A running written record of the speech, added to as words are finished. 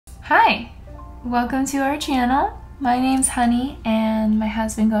Hi, welcome to our channel. My name's Honey and my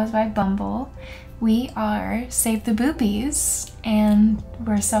husband goes by Bumble. We are Save the Boobies and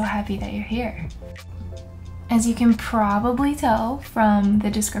we're so happy that you're here. As you can probably tell from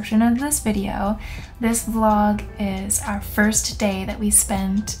the description of this video, this vlog is our first day that we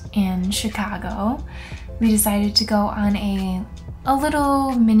spent in Chicago. We decided to go on a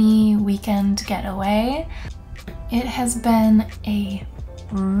little mini weekend getaway. It has been a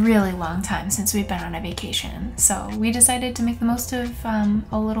really long time since we've been on a vacation, so we decided to make the most of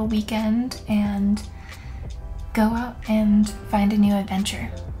a little weekend and go out and find a new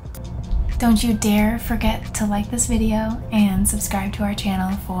adventure. Don't you dare forget to like this video and subscribe to our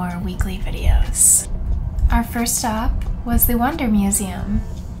channel for weekly videos. Our first stop was the Wonder Museum,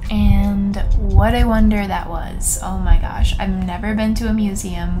 and what a wonder that was. Oh my gosh, I've never been to a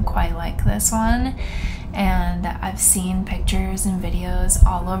museum quite like this one, and I've seen pictures and videos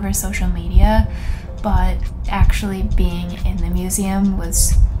all over social media, but actually being in the museum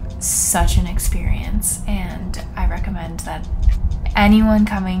was such an experience, and I recommend that anyone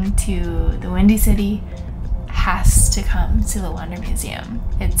coming to the Windy City has to come to the Wonder Museum.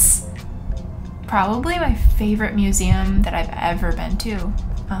 It's probably my favorite museum that I've ever been to.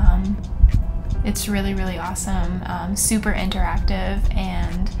 It's really awesome, super interactive,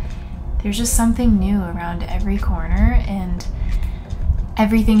 and there's just something new around every corner, and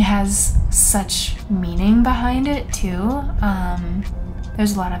everything has such meaning behind it too.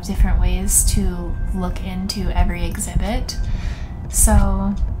 There's a lot of different ways to look into every exhibit.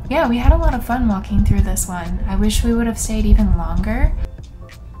 So yeah, we had a lot of fun walking through this one. I wish we would have stayed even longer,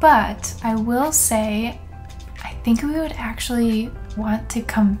 but I will say I think we would actually want to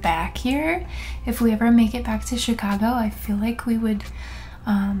come back here if we ever make it back to Chicago. I feel like we would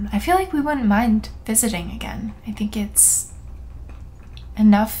we wouldn't mind visiting again. I think it's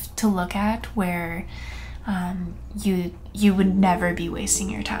enough to look at where you would never be wasting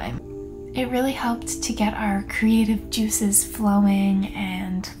your time. It really helped to get our creative juices flowing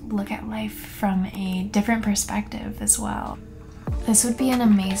and look at life from a different perspective as well. This would be an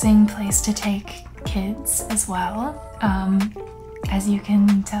amazing place to take kids as well. As you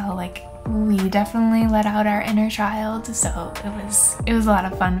can tell, like, we definitely let out our inner child, so it was a lot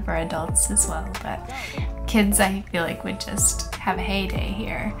of fun for adults as well, but kids I feel like would just have a heyday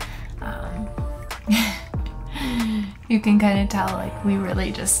here. You can kind of tell, like, we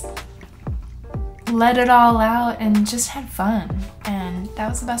really just let it all out and just had fun, and that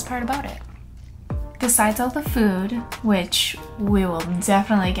was the best part about it. Besides all the food, which we will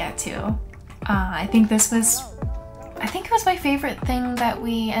definitely get to, I think it was my favorite thing that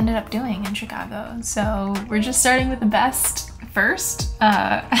we ended up doing in Chicago. So we're just starting with the best first.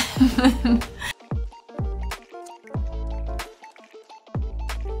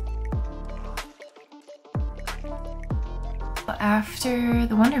 After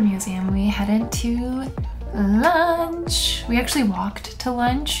the Wonder Museum, we headed to lunch. We actually walked to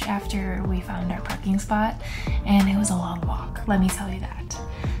lunch after we found our parking spot, and it was a long walk, let me tell you that.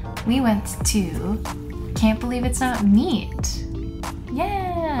 We went to Can't Believe It's Not Meat.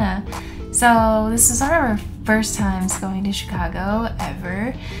 Yeah! So this is one of our first times going to Chicago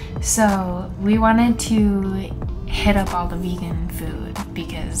ever, so we wanted to hit up all the vegan food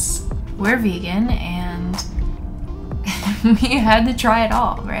because we're vegan and we had to try it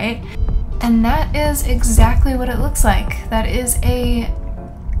all, right? And that is exactly what it looks like. That is an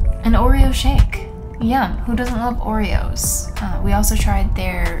Oreo shake. Yum, who doesn't love Oreos? We also tried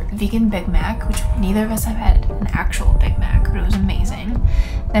their vegan Big Mac, which neither of us have had an actual Big Mac, but it was amazing.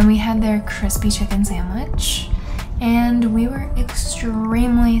 Then we had their crispy chicken sandwich, and we were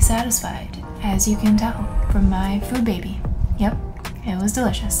extremely satisfied, as you can tell from my food baby. Yep, it was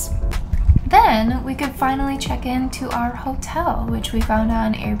delicious. Then we could finally check into our hotel, which we found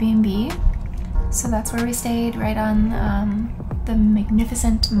on Airbnb. So that's where we stayed, right on the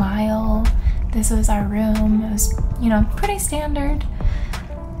Magnificent Mile. This was our room. It was, pretty standard.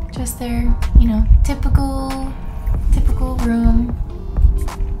 Just their, typical room.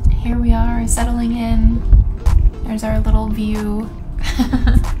 Here we are, settling in. There's our little view.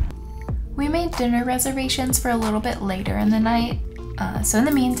 We made dinner reservations for a little bit later in the night. So in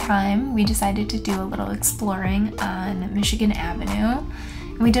the meantime, we decided to do a little exploring on Michigan Avenue.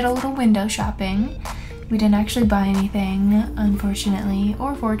 And we did a little window shopping. We didn't actually buy anything, unfortunately,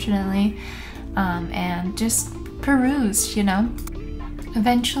 or fortunately, and just perused,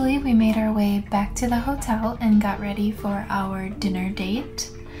 Eventually, we made our way back to the hotel and got ready for our dinner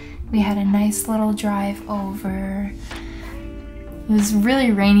date. We had a nice little drive over. It was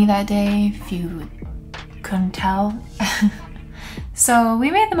really rainy that day, if you couldn't tell. So we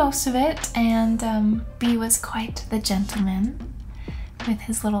made the most of it, and B was quite the gentleman with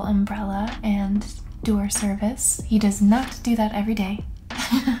his little umbrella and door service. He does not do that every day.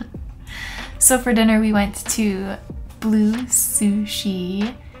 So for dinner we went to Blue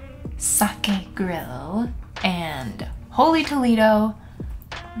Sushi, Sake Grill, and Holy Toledo.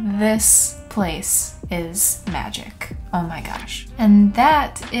 This place is magic. Oh my gosh. And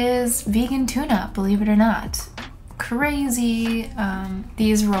that is vegan tuna, believe it or not. Crazy.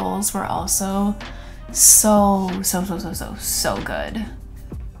 These rolls were also so good.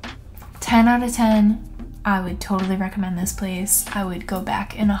 10 out of 10. I would totally recommend this place. I would go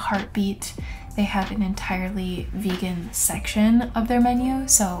back in a heartbeat. They have an entirely vegan section of their menu,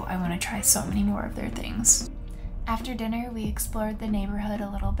 so I want to try so many more of their things. After dinner, we explored the neighborhood a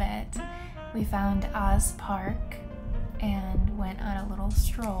little bit. We found Oz Park and went on a little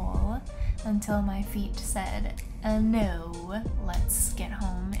stroll until my feet said, no, let's get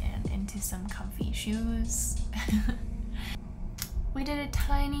home and into some comfy shoes. We did a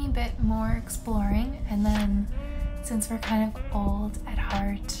tiny bit more exploring, and then since we're kind of old at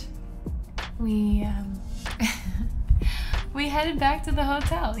heart, we we headed back to the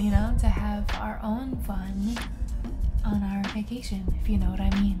hotel, you know, to have our own fun on our vacation, if you know what I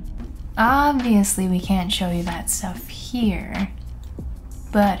mean. Obviously, we can't show you that stuff here,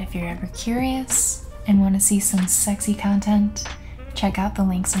 but if you're ever curious and want to see some sexy content, check out the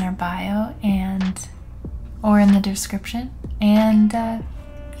links in our bio or in the description, and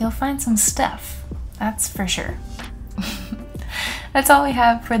you'll find some stuff, that's for sure. That's all we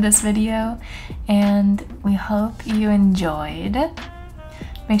have for this video, and we hope you enjoyed.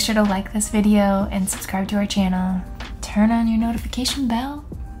 Make sure to like this video and subscribe to our channel. Turn on your notification bell,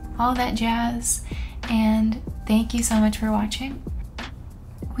 all that jazz, and thank you so much for watching.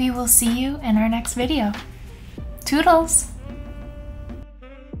 We will see you in our next video. Toodles!